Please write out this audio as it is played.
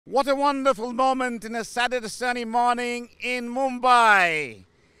What a wonderful moment in a Saturday sunny morning in Mumbai.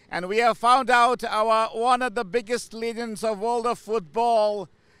 And we have found out one of the biggest legends of world of football.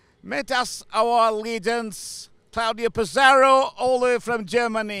 Met us our legends, Claudio Pizzarro, all the way from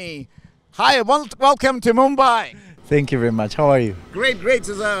Germany. Hi, welcome to Mumbai. Thank you very much. How are you? Great. It's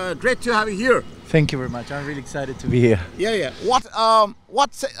great to have you here. Thank you very much. I'm really excited to be here. Yeah.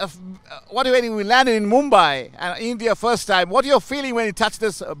 When we landed in Mumbai and India first time, what are you feeling when you touch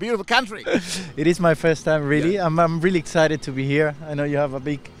this beautiful country? It is my first time, really. Yeah. I'm really excited to be here. I know you have a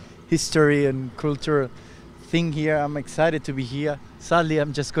big history and cultural thing here. I'm excited to be here. Sadly,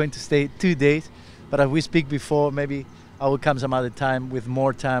 I'm just going to stay 2 days, but as we speak before, maybe I will come some other time with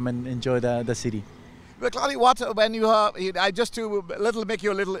more time and enjoy the city. But Claudio, I just to make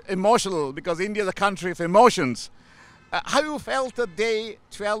you a little emotional because India is a country of emotions. How you felt the day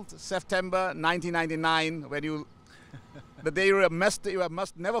 12th September 1999 when the day you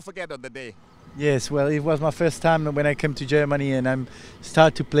must never forget of the day? Yes, well, it was my first time when I came to Germany and I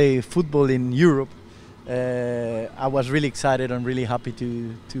started to play football in Europe. I was really excited and really happy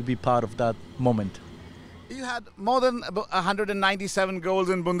to be part of that moment. You had more than 197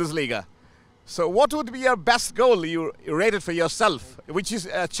 goals in Bundesliga. So what would be your best goal you rated for yourself, which is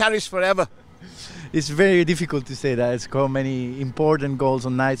cherished forever? It's very difficult to say that. It's got many important goals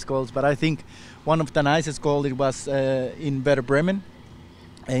and nice goals, but I think one of the nicest goals it was in Werder Bremen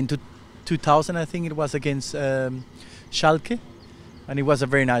in 2000. I think it was against Schalke, and it was a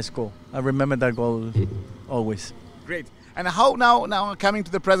very nice goal. I remember that goal always. Great. And how now coming to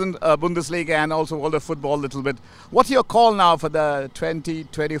the present Bundesliga and also world of football a little bit, what's your call now for the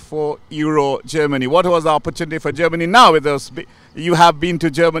 2024 Euro Germany? What was the opportunity for Germany now with those? You have been to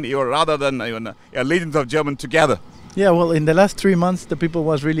Germany, or rather than legends of German together. Yeah, well, in the last 3 months, the people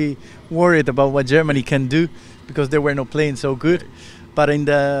was really worried about what Germany can do because they were not playing so good. But in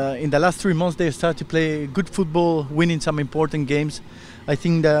the last 3 months, they started to play good football, winning some important games. I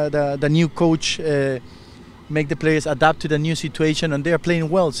think the new coach make the players adapt to the new situation, and they are playing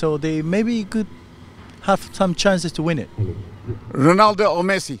well, so they maybe could have some chances to win it. Ronaldo or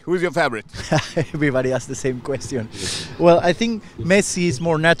Messi, who's your favorite? Everybody asks the same question. Well, I think Messi is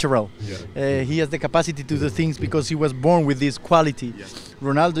more natural. He has the capacity to do things because he was born with this quality.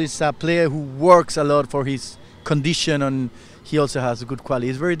 Ronaldo is a player who works a lot for his condition, and he also has a good quality.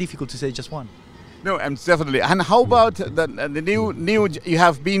 It's very difficult to say just one. No, definitely. And how about the new? You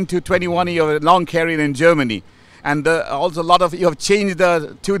have been to 21 year long career in Germany, and also you have changed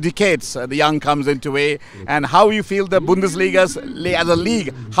the 2 decades. The young comes into way, and how you feel the Bundesliga as a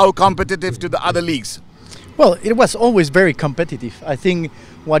league, how competitive to the other leagues? Well, it was always very competitive. I think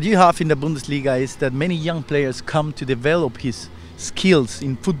what you have in the Bundesliga is that many young players come to develop his skills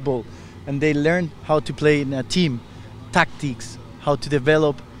in football, and they learn how to play in a team, tactics, how to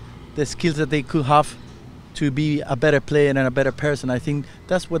develop the skills that they could have to be a better player and a better person. I think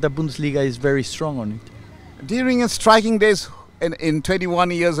that's what the Bundesliga is very strong on it. During its striking days in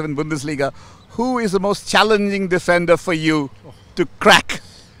 21 years in Bundesliga, who is the most challenging defender for you to crack?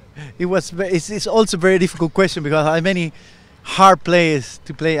 It's also a very difficult question because I have many hard players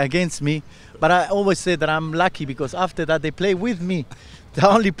to play against me, but I always say that I'm lucky because after that they play with me. The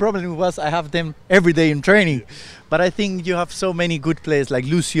only problem was I have them every day in training. But I think you have so many good players like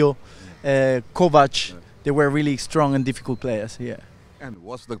Lucio, Kovac. They were really strong and difficult players. Yeah. And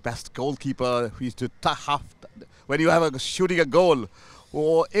what's the best goalkeeper who used to have when you have shooting a goal?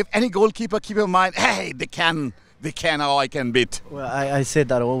 Or if any goalkeeper, keep in mind, hey, they can, or I can beat. Well, I said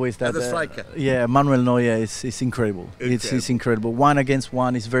that always. That as a striker. Yeah, Manuel Neuer is incredible. It's incredible. 1 against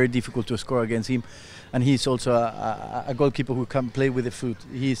 1 is very difficult to score against him. And he's also a goalkeeper who can play with the foot.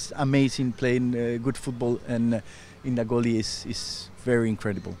 He's amazing playing good football, and in the goalie is very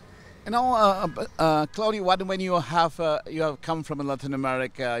incredible. You know, Claudio, when you have come from Latin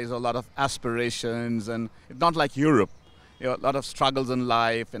America, there's a lot of aspirations, and it's not like Europe. You know, a lot of struggles in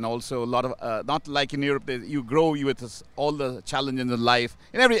life, and also a lot of not like in Europe. You grow with all the challenges in life.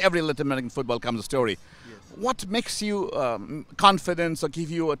 In every Latin American football comes a story. Yes. What makes you confidence or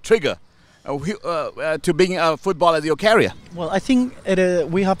give you a trigger to being a football as your career? Well, I think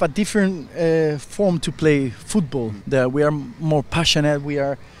we have a different form to play football. We are more passionate.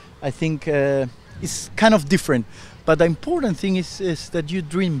 I think it's kind of different. But the important thing is that you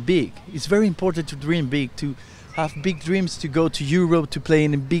dream big. It's very important to dream big, to have big dreams, to go to Europe, to play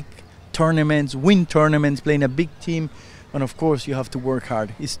in big tournaments, win tournaments, play in a big team. And of course you have to work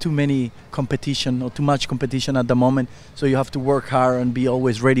hard. It's too many competition or too much competition at the moment, so you have to work hard and be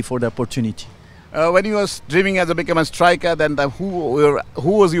always ready for the opportunity. When you were dreaming as a become a striker, then who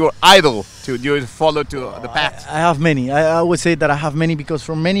was your idol you follow to the path? I have many. I would say that I have many because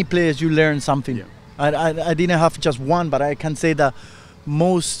from many players you learn something. Yeah. I didn't have just one, but I can say that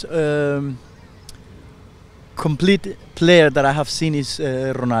most complete player that I have seen is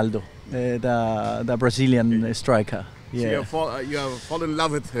Ronaldo, the Brazilian striker. Yeah. So you have fallen in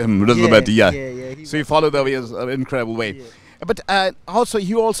love with him a little bit, yeah. So you follow the incredible way. Yeah. But also,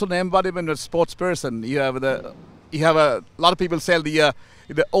 you also the embodiment of sports person. You have a lot of people say the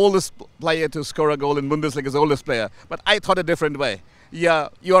oldest player to score a goal in Bundesliga is the oldest player. But I thought a different way. Yeah,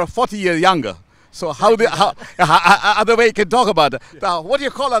 you are 40 years younger. So how other way you can talk about it. Now, what do you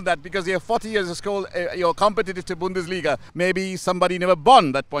call on that? Because you're 40 years of school, you're competitive to Bundesliga. Maybe somebody never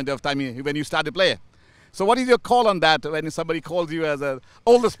born that point of time when you started playing. So what is your call on that when somebody calls you as the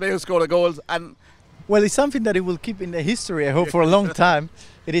oldest player who scored goals? And well, it's something that it will keep in the history, I hope, for a long time.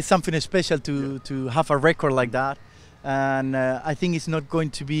 It is something special to have a record like that. And I think it's not going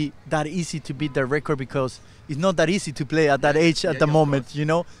to be that easy to beat the record because it's not that easy to play at that age at the moment, you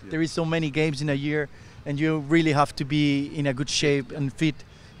know. Yeah. There is so many games in a year and you really have to be in a good shape and fit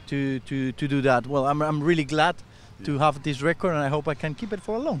to do that. Well, I'm really glad to have this record and I hope I can keep it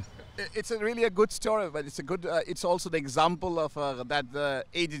for a long. It's really a good story, but it's a good. It's also the example of that the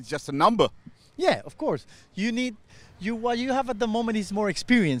age is just a number. Yeah, of course. What you have at the moment is more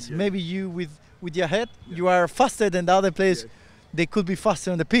experience. Yeah. Maybe you with your head, you are faster than the other players. Yeah. They could be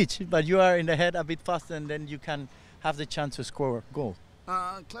faster on the pitch, but you are in the head a bit faster, and then you can have the chance to score a goal.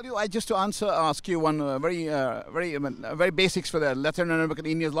 Claudio, I just to ask you one very basics for the Latin American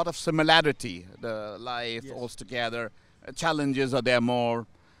India. A lot of similarity, the life all together. Challenges are there more.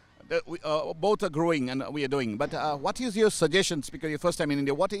 Both are growing and we are doing. But what is your suggestions? Because your first time in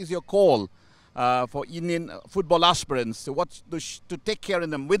India, what is your call for Indian football aspirants to take care in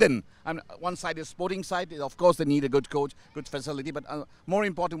them within? And one side is sporting side. Of course, they need a good coach, good facility. But more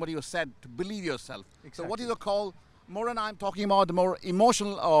important, what you said, to believe yourself. Exactly. So what is your call? More than I'm talking about the more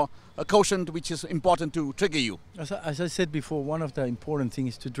emotional or a quotient which is important to trigger you. As I said before, one of the important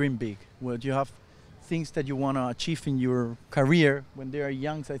things is to dream big. Where you have things that you want to achieve in your career when they are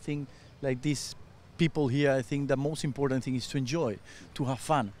young. I think like these people here, I think the most important thing is to enjoy, to have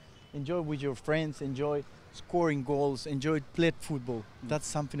fun. Enjoy with your friends, enjoy scoring goals, enjoy play football. That's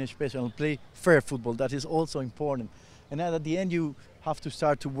something special. Play fair football, that is also important. And at the end you have to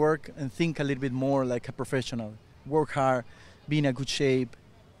start to work and think a little bit more like a professional. Work hard, be in a good shape,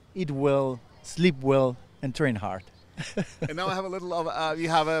 eat well, sleep well, and train hard. And now I have a little of, you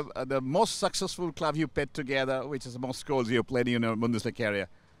have the most successful club you played together, which is the most goals you played in your Bundesliga career.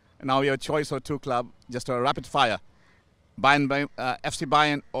 And now your choice of two clubs, just a rapid fire. Bayern, FC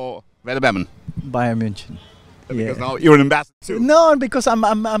Bayern or Werder Bremen? Bayern Munich. Because now you're an ambassador too. No, because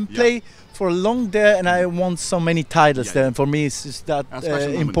I'm play for long there and I won so many titles there. And for me, it's just that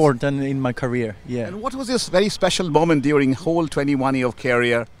important in my career. Yeah. And what was this very special moment during whole 21 year of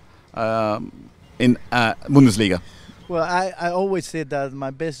career in Bundesliga? Well, I always say that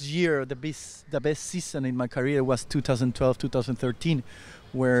my best year, the best season in my career was 2012-2013,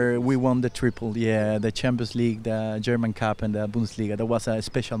 where we won the triple. Yeah, the Champions League, the German Cup, and the Bundesliga. That was a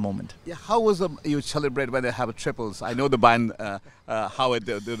special moment. Yeah, how was you celebrate when they have triples? I know the Bayern how it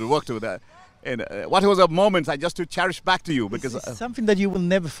worked with that. And what was a moment I just to cherish back to you because it's something that you will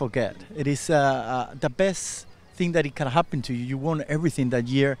never forget. It is the best thing that it can happen to you. You won everything that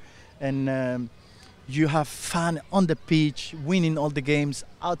year, and you have fun on the pitch, winning all the games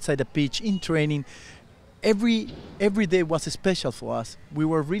outside the pitch, in training. Every day was special for us. We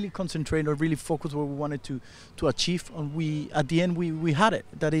were really concentrated, really focused what we wanted to achieve, and at the end we had it.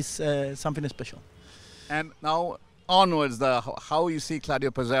 That is something special. And now onwards, how you see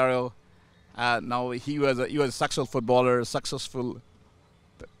Claudio Pizzarro. Now he was a successful footballer, successful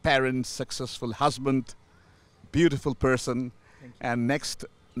parent, successful husband, beautiful person, and next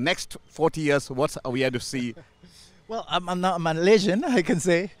 40 years, what are we going to see? Well, I'm a legend, I can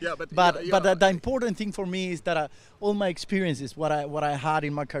say. Yeah, but the important thing for me is that all my experiences, what I had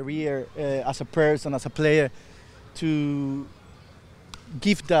in my career as a person, as a player, to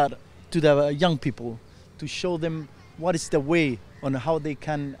give that to the young people, to show them what is the way on how they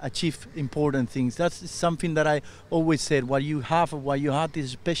can achieve important things. That's something that I always said. What you have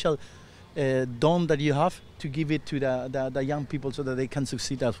this special dawn that you have, to give it to the young people so that they can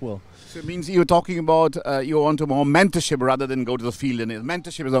succeed as well. So it means you're talking about you want to more mentorship rather than go to the field, and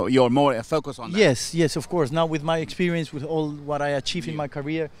mentorship is you're more focused on that. Yes, of course. Now with my experience, with all what I achieved in my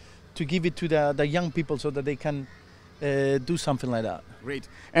career, to give it to the young people so that they can do something like that. Great.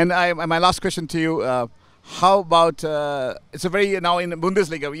 And my last question to you, How about it's a very now in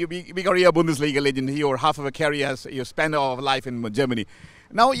Bundesliga? We got a Bundesliga legend here. Or half of a career has you spent all of life in Germany.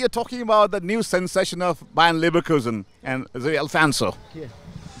 Now you're talking about the new sensation of Bayern Leverkusen and Alonso. Yeah.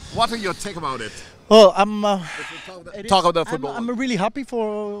 What are your take about it? Well, Talk about the football. I'm really happy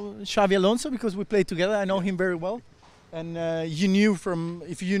for Xabi Alonso because we played together. I know him very well, and you knew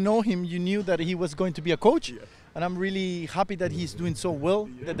if you know him, you knew that he was going to be a coach. Yeah. And I'm really happy that he's doing so well,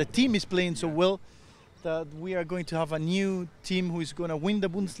 that the team is playing so well, that we are going to have a new team who is going to win the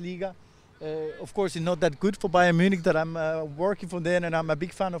Bundesliga. Of course, it's not that good for Bayern Munich that I'm working for them and I'm a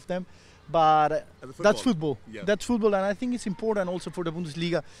big fan of them. But that's football. Yeah. That's football, and I think it's important also for the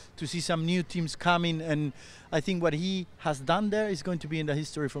Bundesliga to see some new teams coming. And I think what he has done there is going to be in the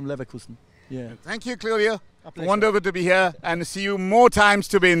history from Leverkusen. Yeah. Thank you, Claudio. Wonderful to be here, and see you more times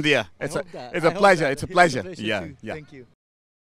to be in India. It's a pleasure. It's a pleasure. Yeah. Thank you.